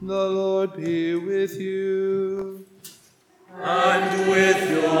The Lord be with you. And with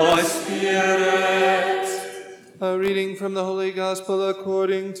your spirit. A reading from the Holy Gospel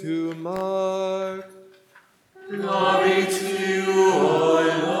according to Mark. Glory to you,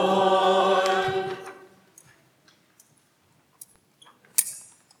 O Lord.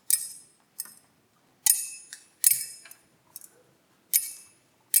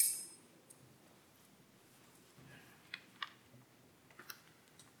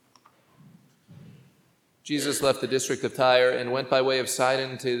 Jesus left the district of Tyre and went by way of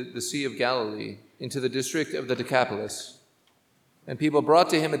Sidon to the Sea of Galilee, into the district of the Decapolis. And people brought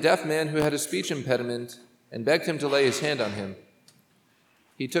to him a deaf man who had a speech impediment and begged him to lay his hand on him.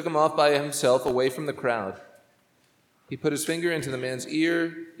 He took him off by himself away from the crowd. He put his finger into the man's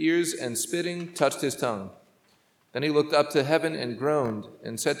ears, and spitting, touched his tongue. Then he looked up to heaven and groaned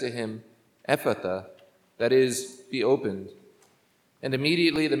and said to him, Ephphatha, that is, be opened. And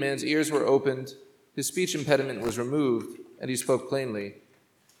immediately the man's ears were opened, his speech impediment was removed, and he spoke plainly.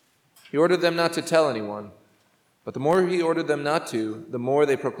 He ordered them not to tell anyone, but the more he ordered them not to, the more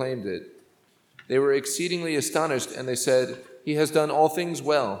they proclaimed it. They were exceedingly astonished, and they said, He has done all things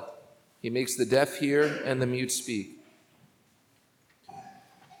well. He makes the deaf hear and the mute speak.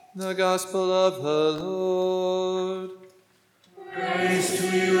 The Gospel of the Lord. Praise to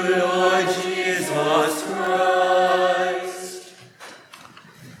you, Lord Jesus Christ.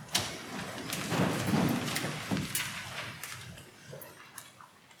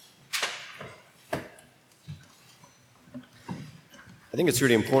 I think it's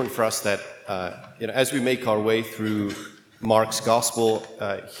really important for us that, as we make our way through Mark's Gospel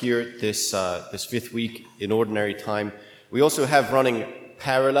here this fifth week in Ordinary Time, we also have running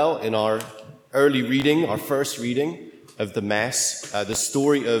parallel in our early reading, our first reading of the Mass, the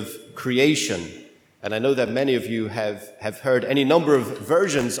story of creation. And I know that many of you have heard any number of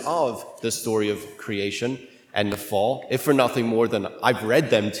versions of the story of creation and the fall, if for nothing more than I've read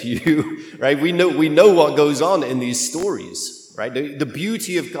them to you, right? We know what goes on in these stories. Right? The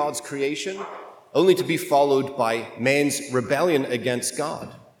beauty of God's creation, only to be followed by man's rebellion against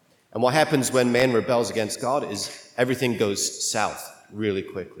God. And what happens when man rebels against God is everything goes south really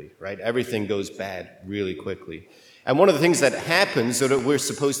quickly, right? Everything goes bad really quickly. And one of the things that happens, that we're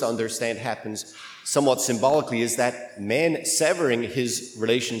supposed to understand happens somewhat symbolically, is that man severing his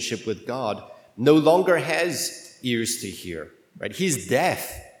relationship with God no longer has ears to hear, right? He's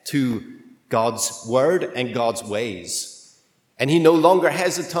deaf to God's word and God's ways. And he no longer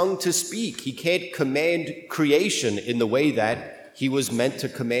has a tongue to speak. He can't command creation in the way that he was meant to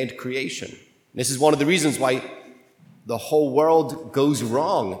command creation. This is one of the reasons why the whole world goes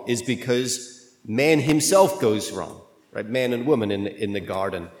wrong, is because man himself goes wrong, right? Man and woman in the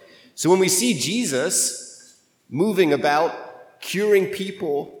garden. So when we see Jesus moving about, curing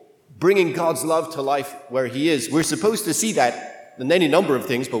people, bringing God's love to life where he is, we're supposed to see that in any number of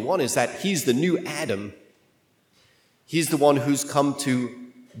things, but one is that he's the new Adam. He's the one who's come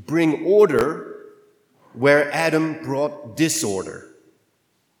to bring order where Adam brought disorder.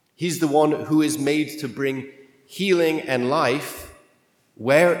 He's the one who is made to bring healing and life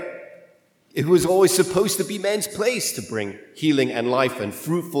where it was always supposed to be man's place to bring healing and life and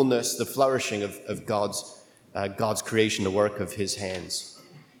fruitfulness, the flourishing of God's creation, the work of his hands.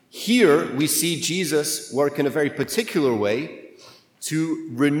 Here we see Jesus work in a very particular way to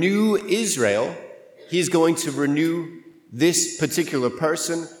renew Israel. He's going to renew this particular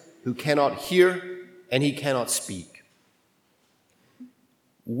person who cannot hear and he cannot speak.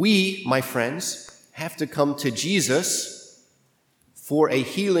 We, my friends, have to come to Jesus for a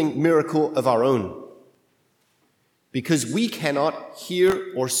healing miracle of our own, because we cannot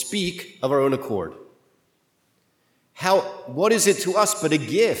hear or speak of our own accord. What is it to us but a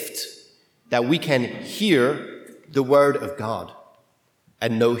gift that we can hear the word of God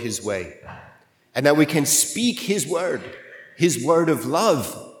and know his way, and that we can speak his word of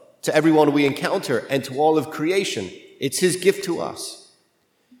love to everyone we encounter and to all of creation. It's his gift to us.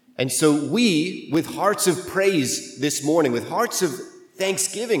 And so we, with hearts of praise this morning, with hearts of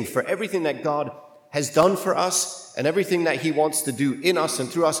thanksgiving for everything that God has done for us and everything that he wants to do in us and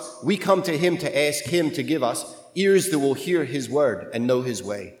through us, we come to him to ask him to give us ears that will hear his word and know his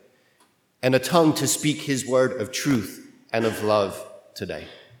way, and a tongue to speak his word of truth and of love today.